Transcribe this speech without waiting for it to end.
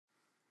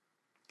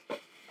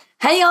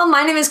Hey y'all,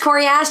 my name is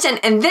Kori Ashton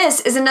and this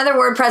is another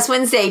WordPress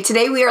Wednesday.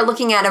 Today we are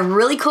looking at a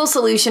really cool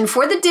solution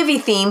for the Divi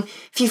theme.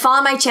 If you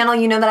follow my channel,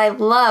 you know that I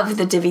love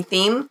the Divi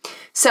theme.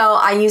 So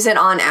I use it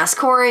on Ask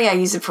Kori, I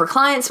use it for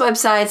clients'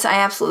 websites, I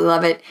absolutely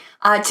love it.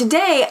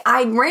 Today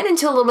I ran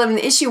into a little bit of an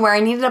issue where I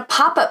needed a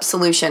pop-up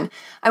solution.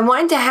 I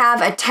wanted to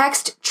have a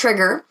text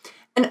trigger,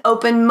 an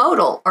open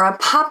modal, or a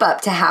pop-up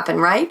to happen,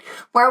 right?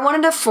 Where I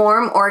wanted a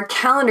form or a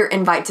calendar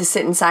invite to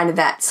sit inside of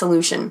that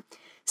solution.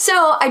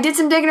 So I did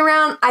some digging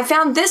around, I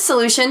found this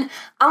solution.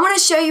 I want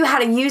to show you how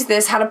to use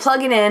this, how to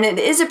plug it in. It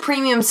is a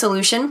premium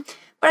solution,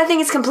 but I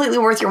think it's completely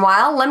worth your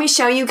while. Let me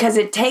show you because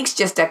it takes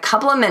just a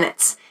couple of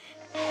minutes.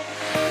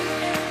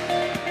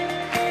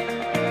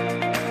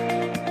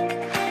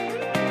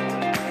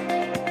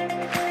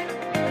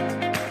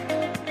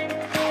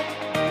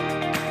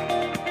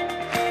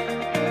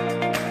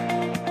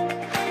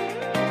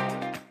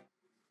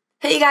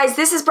 Hey you guys,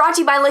 this is brought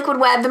to you by Liquid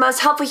Web, the most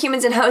helpful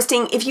humans in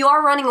hosting. If you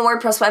are running a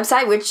WordPress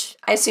website, which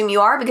I assume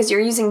you are because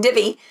you're using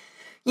Divi,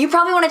 you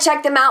probably want to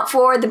check them out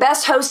for the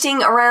best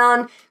hosting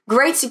around,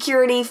 great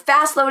security,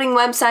 fast loading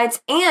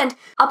websites, and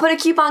I'll put a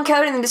coupon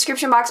code in the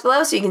description box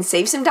below so you can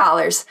save some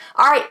dollars.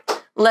 All right,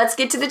 let's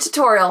get to the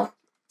tutorial.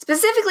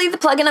 Specifically, the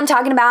plugin I'm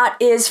talking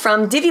about is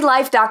from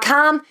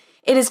DiviLife.com.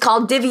 It is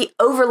called Divi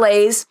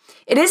Overlays.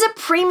 It is a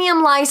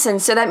premium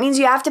license, so that means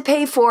you have to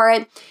pay for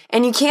it,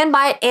 and you can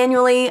buy it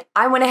annually.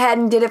 I went ahead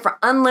and did it for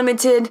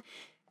unlimited.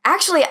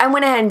 Actually, I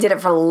went ahead and did it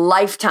for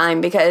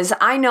lifetime because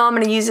I know I'm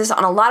going to use this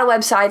on a lot of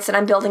websites that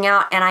I'm building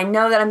out, and I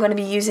know that I'm going to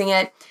be using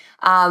it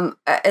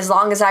as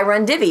long as I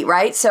run Divi,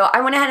 right? So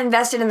I went ahead and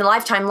invested in the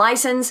lifetime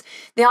license.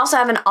 They also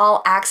have an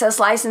all-access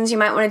license you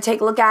might want to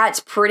take a look at. It's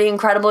pretty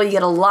incredible. You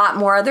get a lot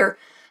more other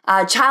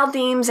child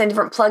themes and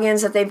different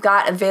plugins that they've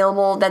got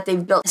available that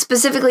they've built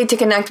specifically to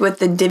connect with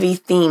the Divi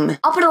theme.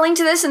 I'll put a link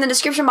to this in the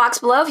description box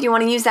below if you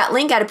want to use that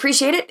link. I'd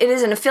appreciate it. It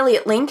is an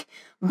affiliate link,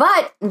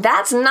 but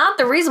that's not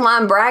the reason why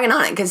I'm bragging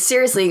on it, because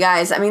seriously,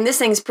 guys, I mean, this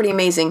thing's pretty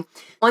amazing.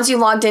 Once you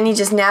logged in, you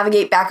just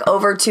navigate back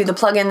over to the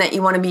plugin that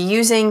you want to be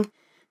using,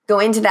 go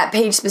into that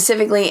page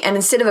specifically, and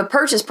instead of a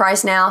purchase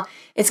price now,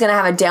 it's going to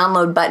have a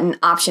download button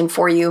option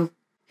for you.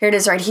 Here it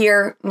is right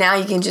here. Now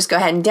you can just go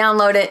ahead and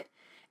download it,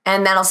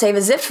 and that'll save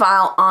a zip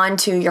file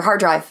onto your hard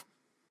drive.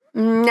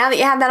 Now that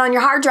you have that on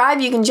your hard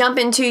drive, you can jump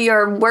into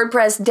your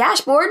WordPress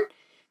dashboard,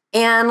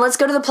 and let's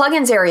go to the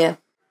plugins area.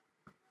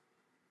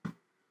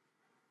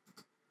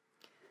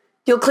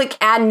 You'll click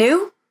Add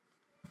New.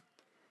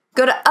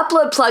 Go to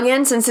Upload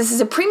Plugin. Since this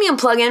is a premium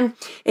plugin,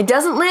 it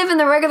doesn't live in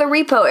the regular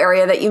repo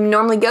area that you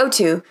normally go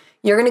to.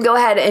 You're going to go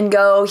ahead and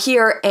go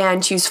here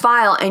and choose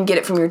File and get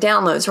it from your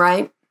downloads,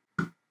 right?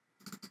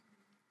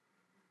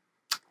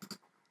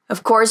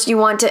 Of course, you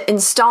want to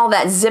install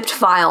that zipped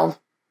file.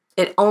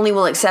 It only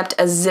will accept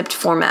a zipped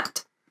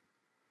format.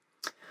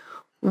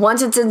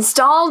 Once it's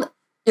installed,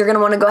 you're going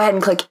to want to go ahead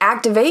and click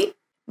Activate.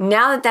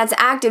 Now that that's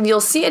active,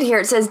 you'll see it here.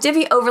 It says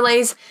Divi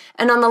Overlays,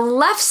 and on the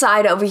left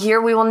side over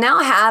here, we will now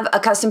have a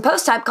custom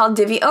post type called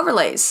Divi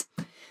Overlays.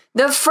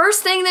 The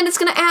first thing that it's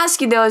going to ask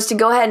you, though, is to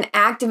go ahead and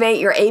activate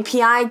your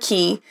API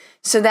key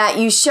so that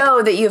you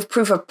show that you have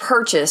proof of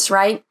purchase,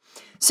 right?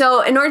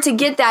 So in order to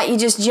get that, you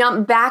just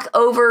jump back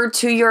over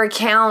to your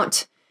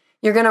account.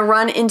 You're going to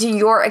run into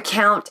your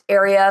account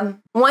area.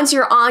 Once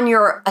you're on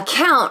your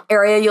account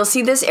area, you'll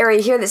see this area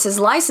here that says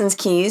license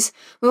keys.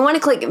 We want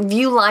to click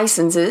View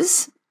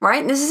Licenses,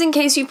 right? This is in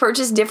case you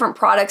purchase different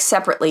products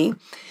separately.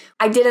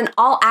 I did an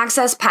all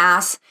access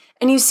pass,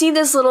 and you see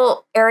this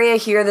little area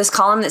here, this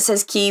column that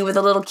says key with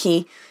a little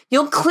key.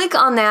 You'll click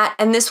on that,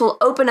 and this will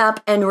open up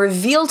and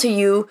reveal to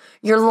you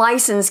your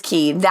license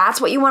key.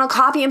 That's what you want to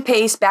copy and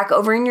paste back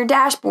over in your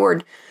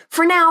dashboard.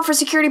 For now, for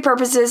security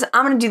purposes,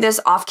 I'm going to do this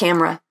off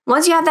camera.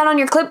 Once you have that on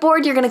your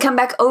clipboard, you're going to come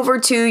back over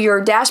to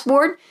your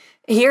dashboard.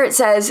 Here it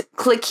says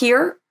click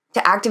here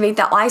to activate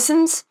that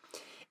license.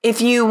 If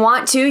you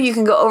want to, you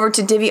can go over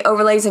to Divi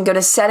Overlays and go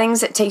to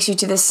Settings. It takes you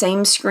to the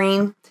same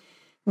screen.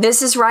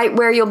 This is right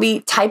where you'll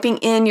be typing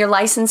in your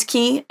license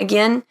key.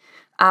 Again,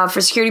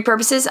 for security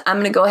purposes, I'm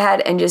going to go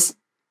ahead and just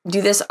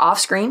do this off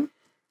screen.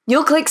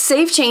 You'll click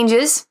Save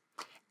Changes,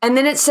 and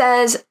then it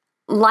says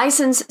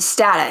License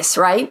Status,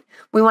 right?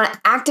 We want to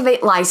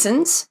activate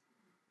license.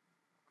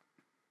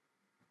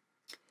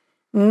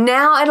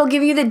 Now it'll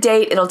give you the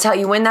date. It'll tell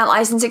you when that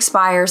license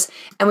expires,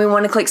 and we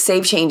want to click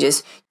Save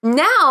Changes.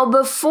 Now,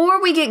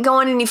 before we get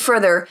going any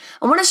further,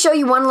 I want to show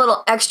you one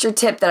little extra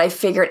tip that I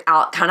figured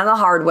out kind of the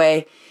hard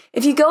way.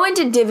 If you go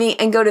into Divi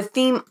and go to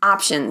Theme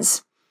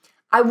Options,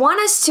 I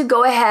want us to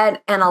go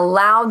ahead and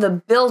allow the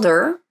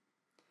builder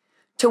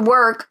to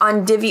work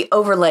on Divi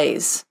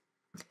Overlays.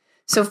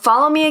 So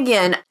follow me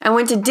again. I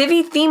went to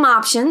Divi Theme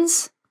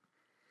Options,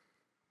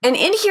 and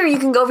in here you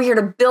can go over here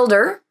to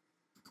Builder,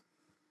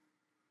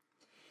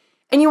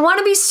 and you want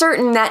to be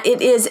certain that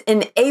it is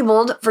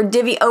enabled for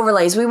Divi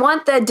Overlays. We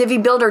want the Divi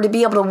Builder to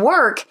be able to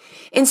work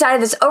inside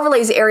of this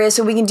Overlays area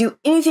so we can do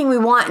anything we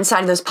want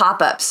inside of those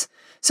pop-ups.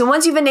 So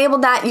once you've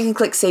enabled that, you can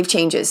click Save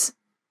Changes.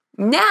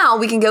 Now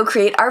we can go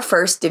create our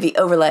first Divi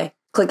Overlay.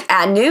 Click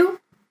Add New.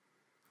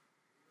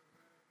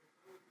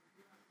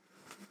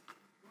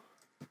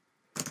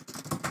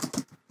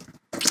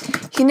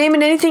 can name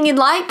it anything you'd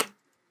like.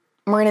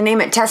 We're going to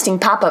name it Testing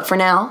Popup for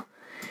now.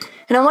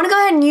 And I want to go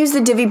ahead and use the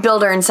Divi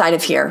Builder inside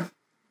of here.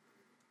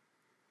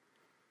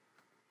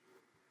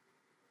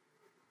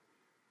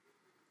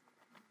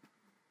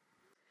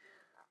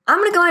 I'm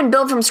going to go ahead and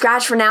build from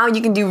scratch for now.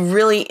 You can do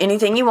really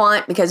anything you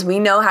want because we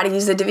know how to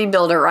use the Divi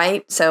Builder,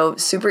 right? So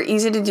super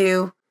easy to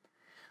do.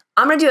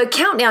 I'm going to do a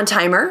countdown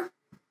timer.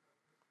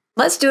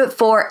 Let's do it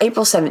for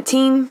April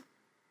 17.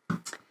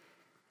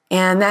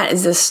 And that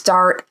is the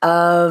start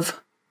of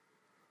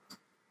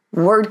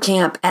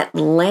WordCamp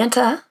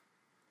Atlanta,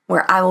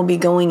 where I will be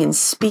going and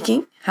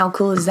speaking. How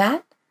cool is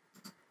that?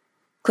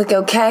 Click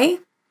OK.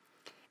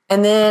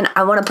 And then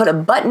I want to put a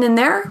button in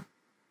there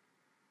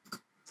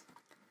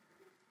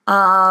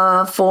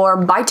for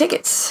buy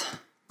tickets.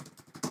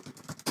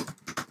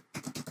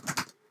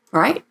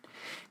 All right.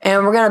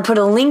 And we're going to put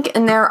a link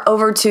in there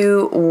over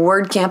to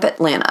WordCamp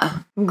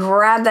Atlanta.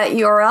 Grab that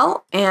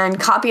URL and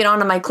copy it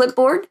onto my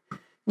clipboard.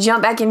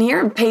 Jump back in here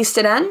and paste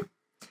it in.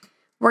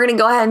 We're going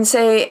to go ahead and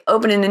say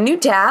open in a new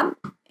tab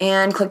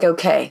and click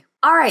OK.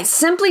 All right,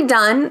 simply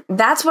done.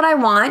 That's what I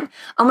want.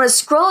 I'm going to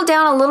scroll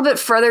down a little bit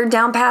further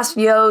down past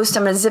Yoast.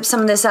 I'm going to zip some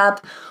of this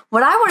up.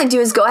 What I want to do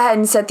is go ahead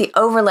and set the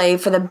overlay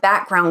for the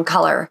background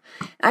color.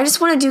 I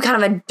just want to do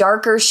kind of a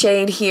darker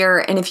shade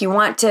here. And if you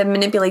want to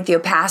manipulate the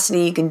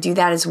opacity, you can do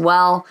that as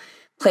well.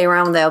 Play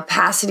around with the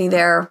opacity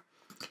there.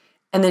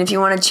 And then if you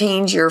want to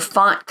change your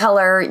font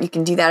color, you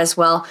can do that as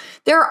well.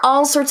 There are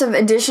all sorts of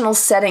additional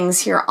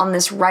settings here on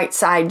this right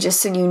side, just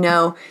so you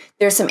know.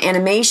 There's some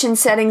animation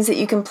settings that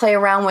you can play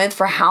around with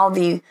for how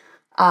the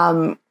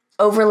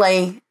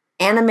overlay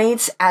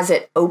animates as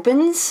it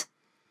opens.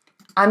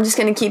 I'm just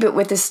going to keep it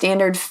with the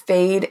standard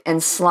fade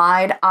and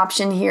slide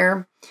option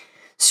here.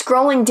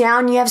 Scrolling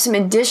down, you have some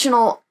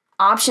additional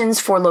options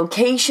for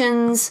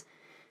locations.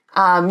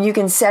 You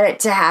can set it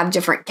to have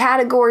different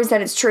categories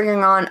that it's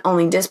triggering on,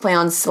 only display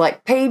on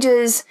select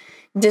pages,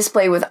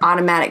 display with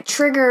automatic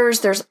triggers.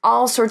 There's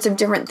all sorts of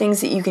different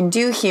things that you can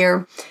do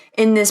here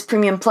in this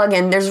premium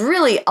plugin. There's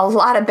really a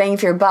lot of bang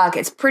for your buck.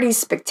 It's pretty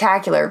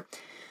spectacular.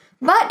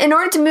 But in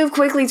order to move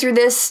quickly through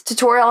this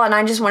tutorial, and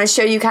I just want to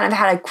show you kind of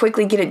how to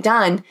quickly get it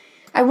done,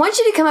 I want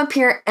you to come up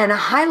here and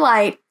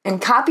highlight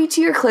and copy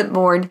to your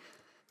clipboard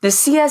the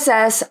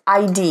CSS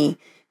ID.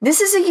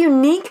 This is a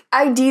unique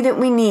ID that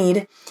we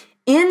need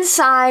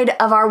inside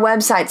of our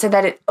website so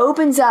that it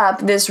opens up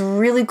this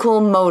really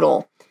cool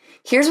modal.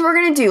 Here's what we're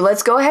going to do.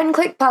 Let's go ahead and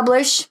click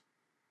publish.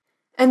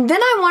 And then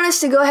I want us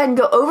to go ahead and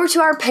go over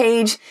to our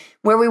page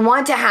where we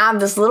want to have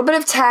this little bit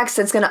of text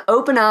that's going to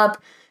open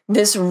up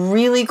this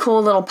really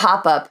cool little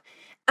pop-up.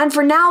 And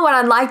for now, what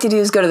I'd like to do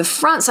is go to the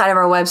front side of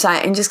our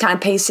website and just kind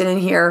of paste it in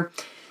here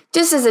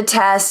just as a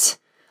test.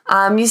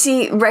 You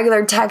see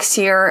regular text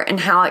here and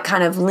how it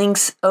kind of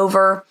links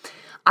over.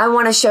 I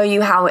want to show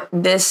you how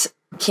this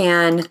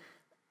can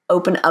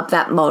open up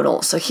that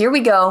modal. So here we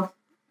go.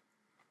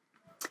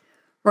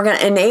 We're going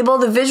to enable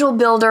the visual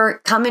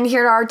builder, come in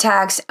here to our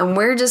text, and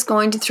we're just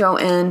going to throw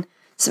in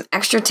some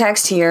extra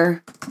text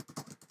here.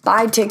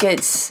 Buy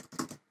tickets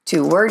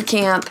to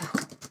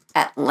WordCamp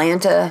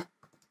Atlanta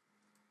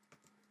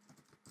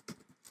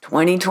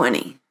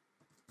 2020.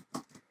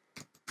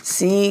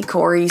 See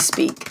Kori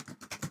speak.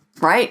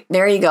 Right?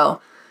 There you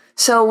go.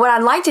 So what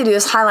I'd like to do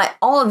is highlight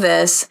all of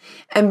this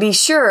and be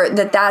sure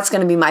that that's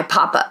going to be my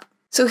pop-up.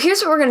 So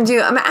here's what we're going to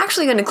do. I'm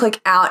actually going to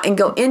click out and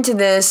go into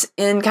this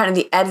in kind of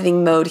the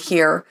editing mode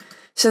here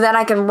so that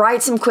I can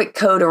write some quick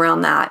code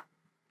around that.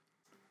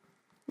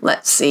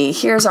 Let's see.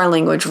 Here's our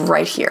language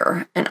right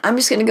here. And I'm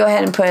just going to go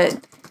ahead and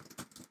put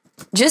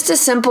just a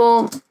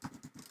simple,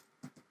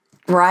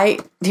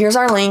 right? Here's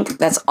our link.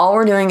 That's all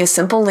we're doing, a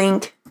simple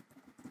link.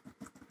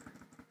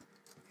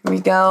 Here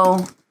we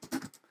go.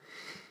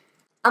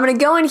 I'm going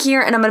to go in here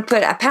and I'm going to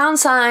put a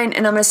 £, and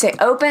I'm going to say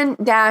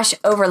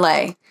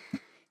open-overlay.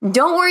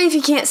 Don't worry if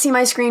you can't see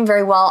my screen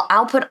very well.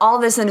 I'll put all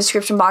this in the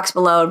description box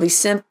below. It'll be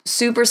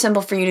super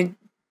simple for you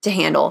to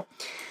handle.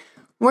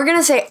 We're going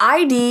to say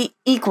ID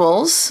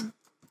equals,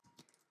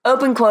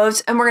 open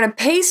quotes, and we're going to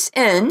paste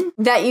in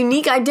that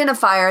unique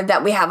identifier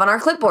that we have on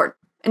our clipboard.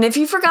 And if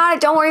you forgot it,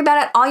 don't worry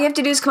about it. All you have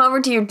to do is come over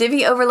to your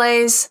Divi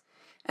Overlays,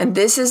 and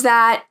this is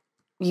that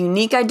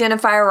unique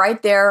identifier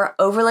right there,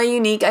 overlay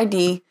unique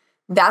ID.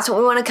 That's what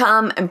we want to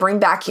come and bring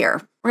back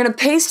here. We're going to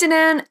paste it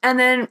in and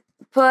then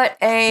put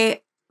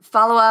a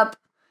follow-up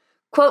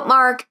quote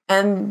mark,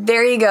 and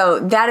there you go.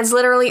 That is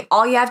literally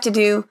all you have to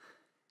do.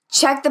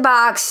 Check the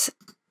box.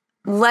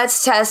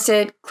 Let's test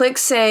it. Click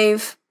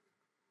save.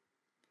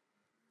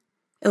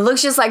 It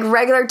looks just like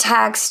regular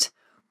text.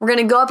 We're going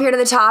to go up here to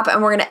the top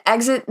and we're going to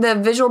exit the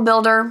visual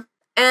builder.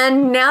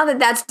 And now that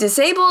that's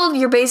disabled,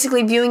 you're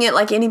basically viewing it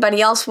like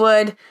anybody else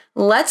would.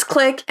 Let's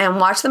click and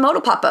watch the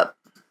modal pop up.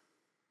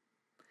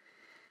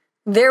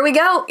 There we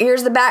go.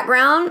 Here's the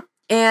background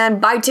and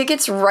buy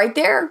tickets right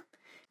there.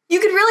 You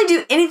could really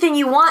do anything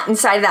you want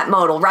inside of that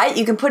modal, right?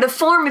 You can put a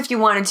form if you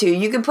wanted to.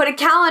 You can put a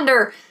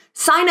calendar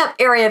sign up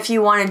area if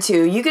you wanted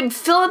to. You can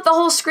fill up the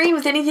whole screen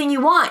with anything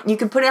you want. You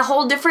can put a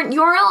whole different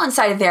URL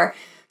inside of there.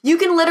 You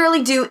can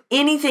literally do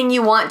anything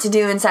you want to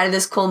do inside of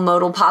this cool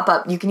modal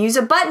pop-up. You can use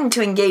a button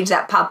to engage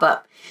that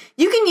pop-up.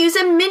 You can use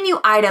a menu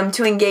item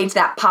to engage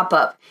that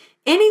pop-up.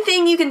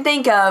 Anything you can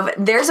think of,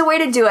 there's a way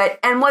to do it.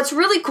 And what's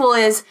really cool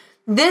is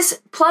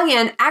this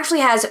plugin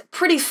actually has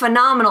pretty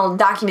phenomenal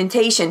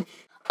documentation.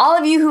 All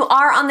of you who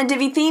are on the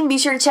Divi theme, be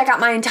sure to check out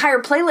my entire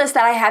playlist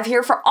that I have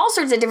here for all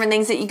sorts of different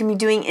things that you can be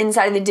doing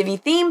inside of the Divi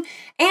theme.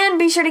 And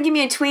be sure to give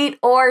me a tweet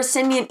or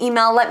send me an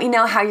email. Let me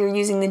know how you're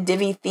using the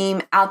Divi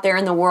theme out there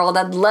in the world.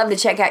 I'd love to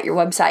check out your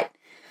website.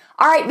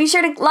 All right, be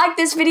sure to like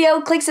this video,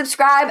 click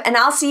subscribe, and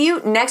I'll see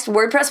you next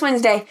WordPress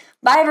Wednesday.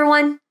 Bye,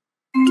 everyone.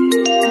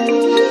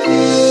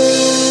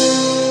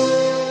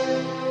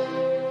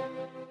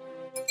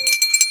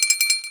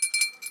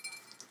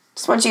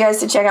 Just want you guys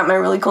to check out my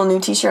really cool new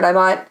t-shirt I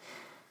bought.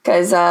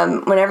 Because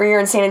whenever you're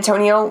in San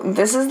Antonio,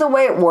 this is the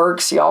way it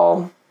works,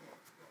 y'all.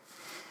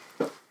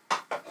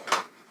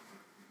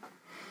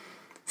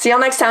 See y'all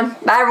next time.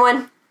 Bye,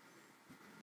 everyone.